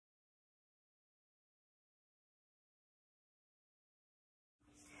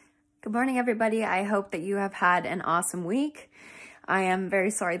Good morning, everybody. I hope that you have had an awesome week. I am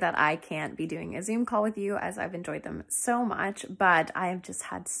very sorry that I can't be doing a Zoom call with you as I've enjoyed them so much, but I've just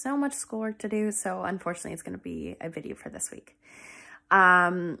had so much schoolwork to do. So unfortunately, it's going to be a video for this week.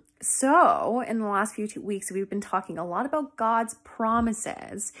 So in the last few weeks, we've been talking a lot about God's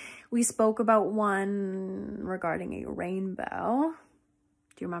promises. We spoke about one regarding a rainbow.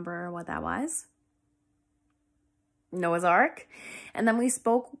 Do you remember what that was? Noah's Ark. And then we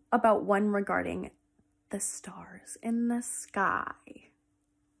spoke about one regarding the stars in the sky.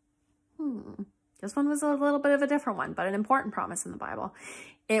 This one was a little bit of a different one, but an important promise in the Bible.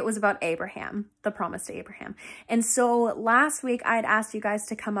 It was about Abraham, the promise to Abraham. And so last week I had asked you guys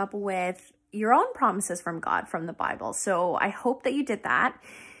to come up with your own promises from God from the Bible. So I hope that you did that.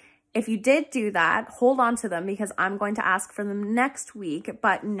 If you did do that, hold on to them because I'm going to ask for them next week.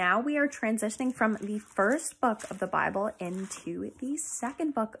 But now we are transitioning from the first book of the Bible into the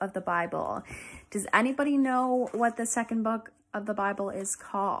second book of the Bible. Does anybody know what the second book of the Bible is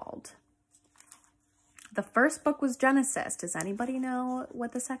called? The first book was Genesis. Does anybody know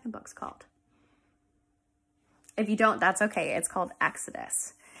what the second book's called? If you don't, that's okay. It's called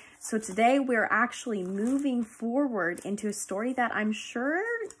Exodus. So today we're actually moving forward into a story that I'm sure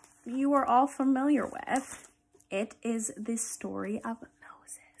you are all familiar with. It is the story of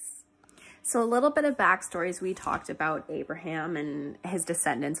Moses. So a little bit of backstories. We talked about Abraham and his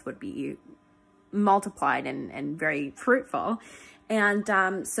descendants would be multiplied and very fruitful.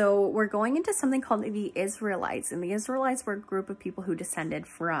 And so we're going into something called the Israelites. And the Israelites were a group of people who descended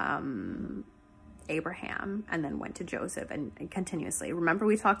from Abraham and then went to Joseph and continuously. Remember,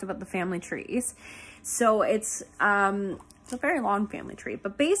 we talked about the family trees. So it's a very long family tree,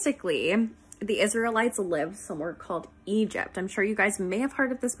 but basically the Israelites lived somewhere called Egypt. I'm sure you guys may have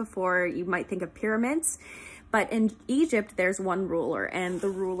heard of this before. You might think of pyramids, but in Egypt, there's one ruler, and the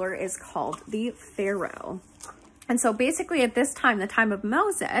ruler is called the Pharaoh. And so basically at this time, the time of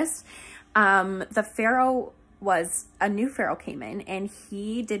Moses, the Pharaoh was, a new Pharaoh came in, and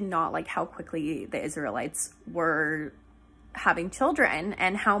he did not like how quickly the Israelites were having children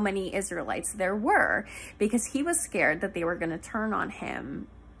and how many Israelites there were, because he was scared that they were going to turn on him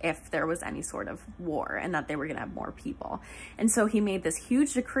if there was any sort of war and that they were going to have more people. And so he made this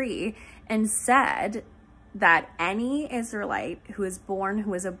huge decree and said that any Israelite who is born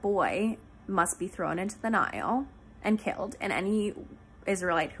who is a boy must be thrown into the Nile and killed, and any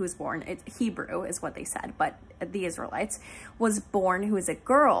Israelite who was born, it's Hebrew is what they said, but the Israelites was born who is a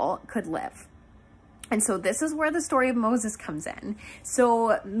girl could live. And so this is where the story of Moses comes in.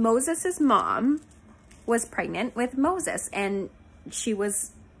 So Moses's mom was pregnant with Moses, and she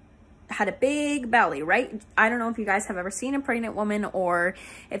had a big belly, right? I don't know if you guys have ever seen a pregnant woman or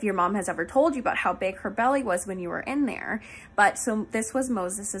if your mom has ever told you about how big her belly was when you were in there. But so this was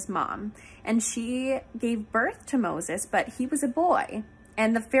Moses's mom, and she gave birth to Moses, but he was a boy.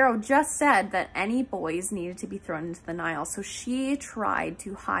 And the Pharaoh just said that any boys needed to be thrown into the Nile. So she tried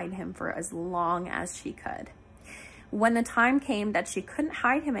to hide him for as long as she could. When the time came that she couldn't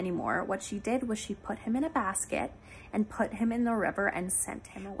hide him anymore, what she did was she put him in a basket and put him in the river and sent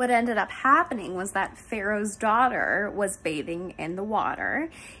him away. What ended up happening was that Pharaoh's daughter was bathing in the water,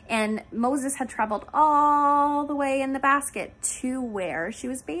 and Moses had traveled all the way in the basket to where she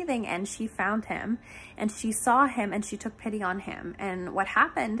was bathing, and she found him and she saw him and she took pity on him. And what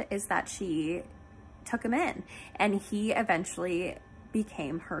happened is that she took him in, and he eventually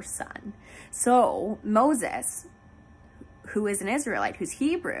became her son. So Moses, who is an Israelite, who's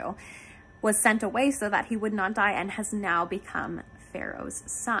Hebrew, was sent away so that he would not die, and has now become Pharaoh's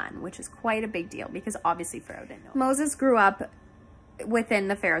son, which is quite a big deal because obviously Pharaoh didn't know. Moses grew up within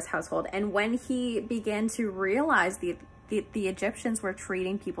the Pharaoh's household, and when he began to realize the Egyptians were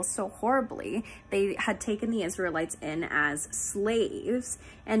treating people so horribly, they had taken the Israelites in as slaves.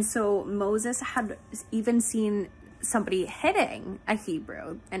 And so Moses had even seen somebody hitting a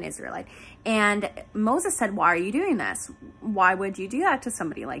Hebrew, an Israelite. And Moses said, why are you doing this? Why would you do that to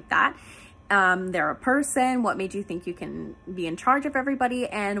somebody like that? They're a person. What made you think you can be in charge of everybody?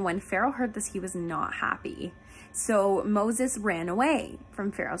 And when Pharaoh heard this, he was not happy. So Moses ran away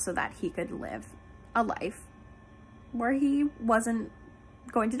from Pharaoh so that he could live a life where he wasn't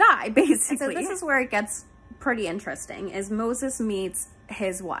going to die, basically. So this is where it gets pretty interesting, is Moses meets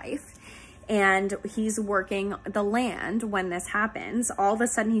his wife, and he's working the land when this happens. All of a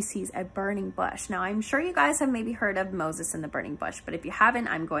sudden he sees a burning bush. Now, I'm sure you guys have maybe heard of Moses and the burning bush, but if you haven't,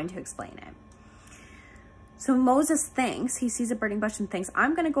 I'm going to explain it. So Moses thinks, he sees a burning bush and thinks,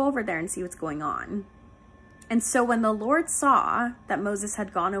 I'm going to go over there and see what's going on. And so when the Lord saw that Moses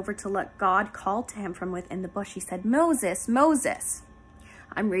had gone over to look, God called to him from within the bush. He said, Moses, Moses.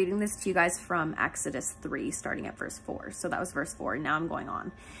 I'm reading this to you guys from Exodus 3, starting at verse 4. So that was verse 4, and now I'm going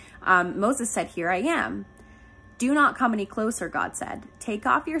on. Moses said, "Here I am. Do not come any closer," God said. "Take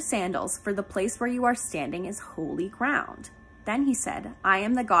off your sandals, for the place where you are standing is holy ground." Then he said, "I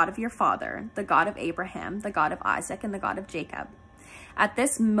am the God of your father, the God of Abraham, the God of Isaac, and the God of Jacob." At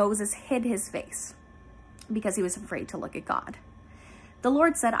this, Moses hid his face because he was afraid to look at God. The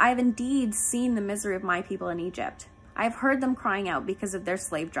Lord said, "I have indeed seen the misery of my people in Egypt. I have heard them crying out because of their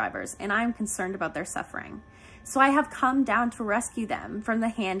slave drivers, and I am concerned about their suffering. So I have come down to rescue them from the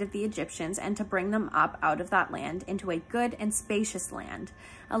hand of the Egyptians and to bring them up out of that land into a good and spacious land,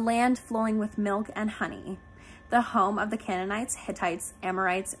 a land flowing with milk and honey, the home of the Canaanites, Hittites,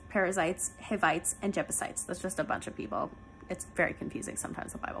 Amorites, Perizzites, Hivites, and Jebusites." That's just a bunch of people. It's very confusing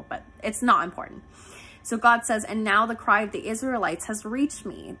sometimes, the Bible, but it's not important. So God says, "And now the cry of the Israelites has reached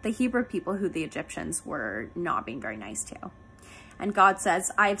me," the Hebrew people who the Egyptians were not being very nice to. And God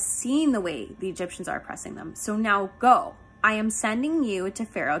says, "I have seen the way the Egyptians are oppressing them. So now go. I am sending you to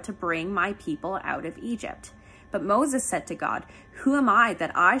Pharaoh to bring my people out of Egypt." But Moses said to God, "Who am I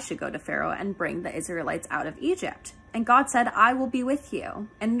that I should go to Pharaoh and bring the Israelites out of Egypt?" And God said, "I will be with you,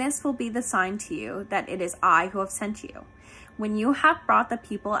 and this will be the sign to you that it is I who have sent you. When you have brought the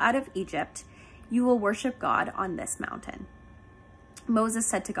people out of Egypt, you will worship God on this mountain." Moses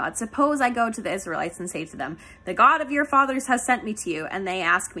said to God, "Suppose I go to the Israelites and say to them, 'The God of your fathers has sent me to you,' and they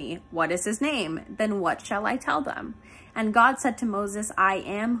ask me, 'What is his name?' Then what shall I tell them?" And God said to Moses, "I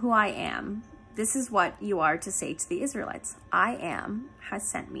am who I am. This is what you are to say to the Israelites. I am has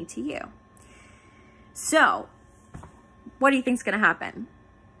sent me to you." So, what do you think is going to happen?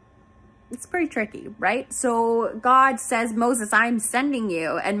 It's pretty tricky, right? So God says, "Moses, I'm sending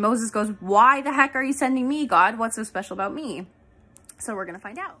you." And Moses goes, "Why the heck are you sending me, God? What's so special about me?" So we're going to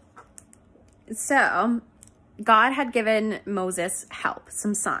find out. So God had given Moses help,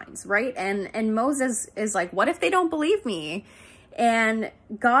 some signs, right? And Moses is like, "What if they don't believe me?" And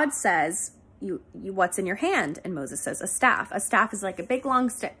God says, you "What's in your hand?" And Moses says, "A staff." A staff is like a big long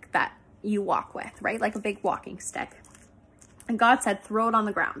stick that you walk with, right? Like a big walking stick. And God said, "Throw it on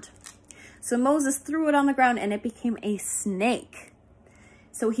the ground." So Moses threw it on the ground and it became a snake.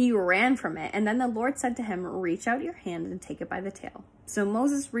 So he ran from it. And then the Lord said to him, "Reach out your hand and take it by the tail." So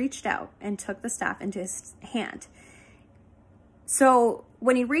Moses reached out and took the staff into his hand. So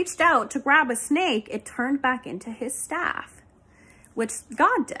when he reached out to grab a snake, it turned back into his staff, which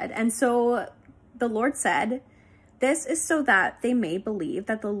God did. And so the Lord said, "This is so that they may believe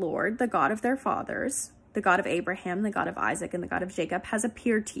that the Lord, the God of their fathers, the God of Abraham, the God of Isaac, and the God of Jacob, has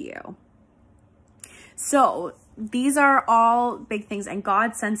appeared to you." So these are all big things, and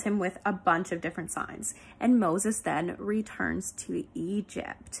God sends him with a bunch of different signs. And Moses then returns to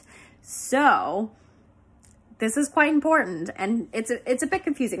Egypt. So this is quite important, and it's a bit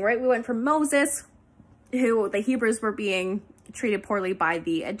confusing, right? We went from Moses, who the Hebrews were being treated poorly by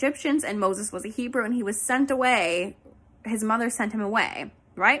the Egyptians, and Moses was a Hebrew, and he was sent away. His mother sent him away,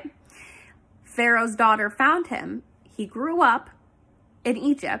 right? Pharaoh's daughter found him. He grew up in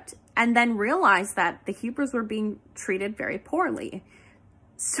Egypt and then realized that the Hebrews were being treated very poorly.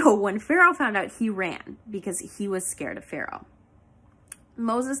 So when Pharaoh found out, he ran because he was scared of Pharaoh.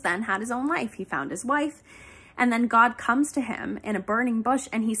 Moses then had his own life. He found his wife, and then God comes to him in a burning bush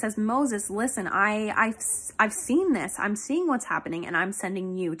and he says, "Moses, listen, I've seen this. I'm seeing what's happening, and I'm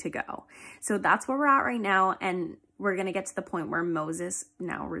sending you to go." So that's where we're at right now, and we're going to get to the point where Moses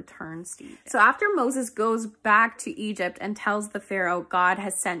now returns to Egypt. So after Moses goes back to Egypt and tells the Pharaoh, "God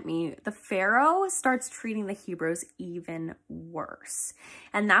has sent me," the Pharaoh starts treating the Hebrews even worse.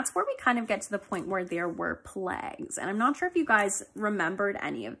 And that's where we kind of get to the point where there were plagues. And I'm not sure if you guys remembered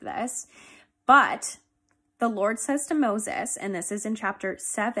any of this, but the Lord says to Moses, and this is in chapter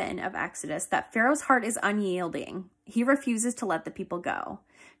 7 of Exodus, that Pharaoh's heart is unyielding. He refuses to let the people go.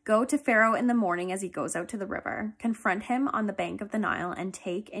 "Go to Pharaoh in the morning as he goes out to the river. Confront him on the bank of the Nile and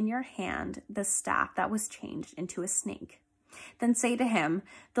take in your hand the staff that was changed into a snake. Then say to him,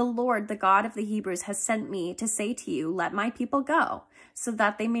 'The Lord, the God of the Hebrews, has sent me to say to you, let my people go, so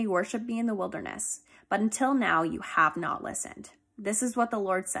that they may worship me in the wilderness. But until now you have not listened. This is what the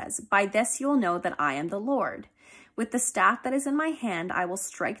Lord says. By this you will know that I am the Lord. With the staff that is in my hand, I will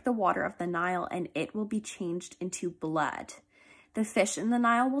strike the water of the Nile, and it will be changed into blood. The fish in the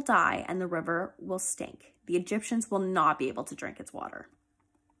Nile will die, and the river will stink. The Egyptians will not be able to drink its water."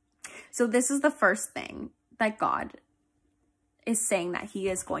 So this is the first thing that God is saying that he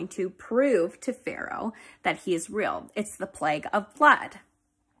is going to prove to Pharaoh that he is real. It's the plague of blood.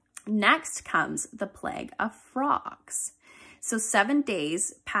 Next comes the plague of frogs. So 7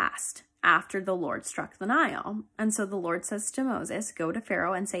 days passed after the Lord struck the Nile. And so the Lord says to Moses, go to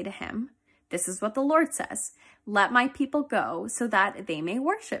Pharaoh and say to him, this is what the Lord says, let my people go so that they may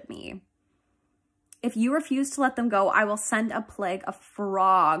worship me. If you refuse to let them go, I will send a plague of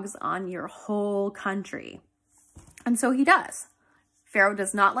frogs on your whole country. And so he does. Pharaoh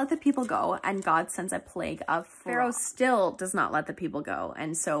does not let the people go, and God sends a plague of frogs. Pharaoh still does not let the people go,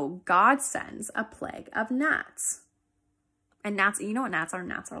 and so God sends a plague of gnats. And gnats, you know what gnats are?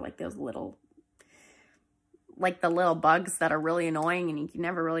 Gnats are like those little, like the little bugs that are really annoying and you can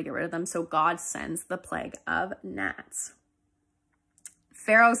never really get rid of them. So God sends the plague of gnats.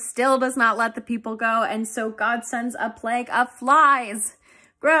 Pharaoh still does not let the people go, and so God sends a plague of flies.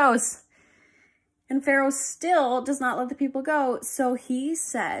 Gross. And Pharaoh still does not let the people go, so he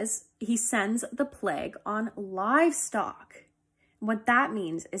sends the plague on livestock. What that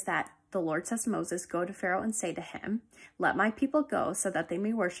means is that the Lord says to Moses, go to Pharaoh and say to him, let my people go so that they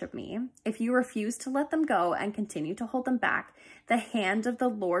may worship me. If you refuse to let them go and continue to hold them back, the hand of the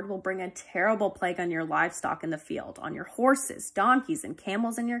Lord will bring a terrible plague on your livestock in the field, on your horses, donkeys, and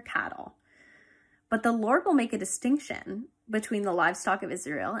camels, and your cattle. But the Lord will make a distinction between the livestock of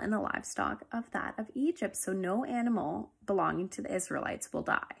Israel and the livestock of that of Egypt, so no animal belonging to the Israelites will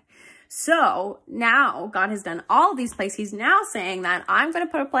die. So now God has done all of these plagues. He's now saying that I'm going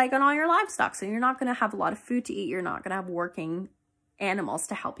to put a plague on all your livestock. So you're not going to have a lot of food to eat. You're not going to have working animals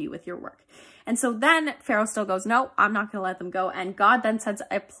to help you with your work. And so then Pharaoh still goes, no, I'm not going to let them go. And God then sends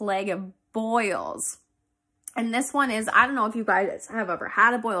a plague of boils. And this one is, I don't know if you guys have ever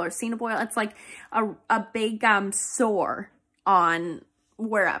had a boil or seen a boil. It's like a big sore on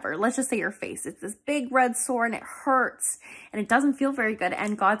wherever. Let's just say your face. It's this big red sore and it hurts and it doesn't feel very good.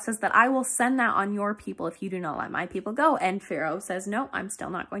 And God says that I will send that on your people if you do not let my people go. And Pharaoh says, no, I'm still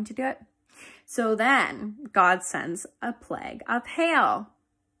not going to do it. So then God sends a plague of hail.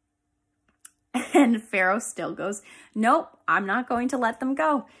 And Pharaoh still goes, nope, I'm not going to let them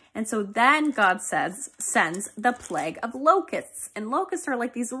go. And so then God sends the plague of locusts. And locusts are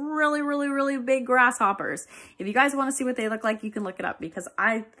like these really, really, really big grasshoppers. If you guys want to see what they look like, you can look it up because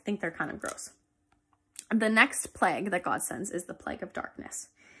I think they're kind of gross. The next plague that God sends is the plague of darkness.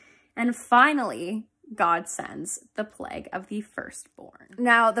 And finally, God sends the plague of the firstborn.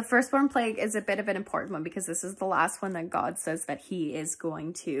 Now, the firstborn plague is a bit of an important one because this is the last one that God says that he is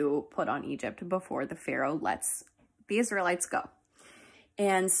going to put on Egypt before the Pharaoh lets the Israelites go.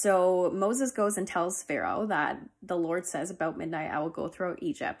 And so Moses goes and tells Pharaoh that the Lord says, about midnight, I will go throughout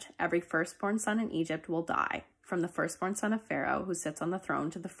Egypt. Every firstborn son in Egypt will die, from the firstborn son of Pharaoh who sits on the throne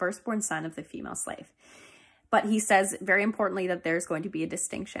to the firstborn son of the female slave. But he says, very importantly, that there's going to be a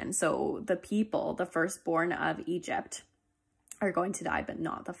distinction. So the people, the firstborn of Egypt, are going to die, but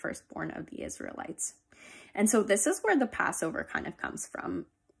not the firstborn of the Israelites. And so this is where the Passover kind of comes from,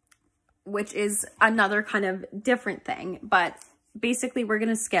 which is another kind of different thing. But basically, we're going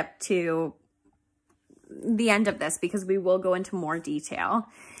to skip to the end of this because we will go into more detail.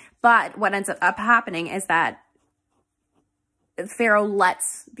 But what ends up happening is that Pharaoh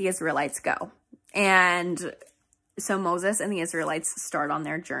lets the Israelites go. And so Moses and the Israelites start on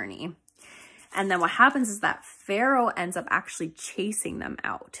their journey. And then what happens is that Pharaoh ends up actually chasing them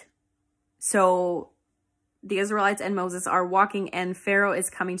out. So the Israelites and Moses are walking and Pharaoh is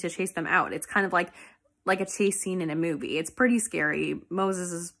coming to chase them out. It's kind of like a chase scene in a movie. It's pretty scary.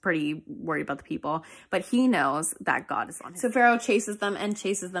 Moses is pretty worried about the people, but he knows that God is on him. So Pharaoh chases them and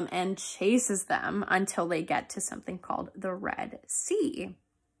chases them and chases them until they get to something called the Red Sea.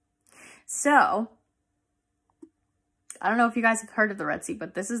 So, I don't know if you guys have heard of the Red Sea,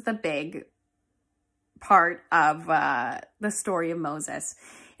 but this is the big part of the story of Moses,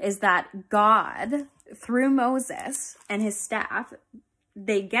 is that God, through Moses and his staff,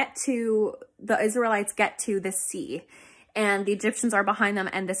 the Israelites get to the sea, and the Egyptians are behind them,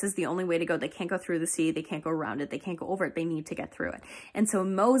 and this is the only way to go. They can't go through the sea. They can't go around it. They can't go over it. They need to get through it. And so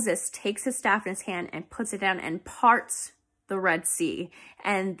Moses takes his staff in his hand and puts it down and parts the Red Sea,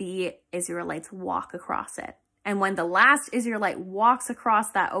 and the Israelites walk across it. And when the last Israelite walks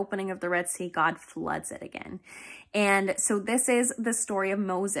across that opening of the Red Sea, God floods it again. And so this is the story of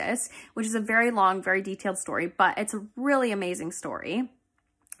Moses, which is a very long, very detailed story, but it's a really amazing story.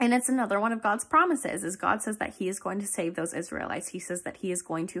 And it's another one of God's promises, is God says that he is going to save those Israelites. He says that he is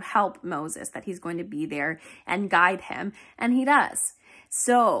going to help Moses, that he's going to be there and guide him, and he does.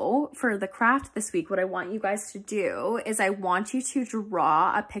 So for the craft this week, what I want you guys to do is I want you to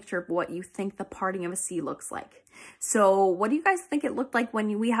draw a picture of what you think the parting of a sea looks like. So what do you guys think it looked like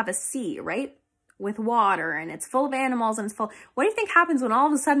when we have a sea, right? With water and it's full of animals and it's full. What do you think happens when all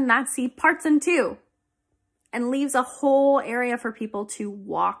of a sudden that sea parts in two? and leaves a whole area for people to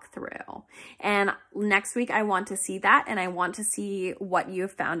walk through. And next week, I want to see that, and I want to see what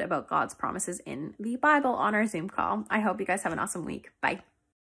you've found about God's promises in the Bible on our Zoom call. I hope you guys have an awesome week. Bye.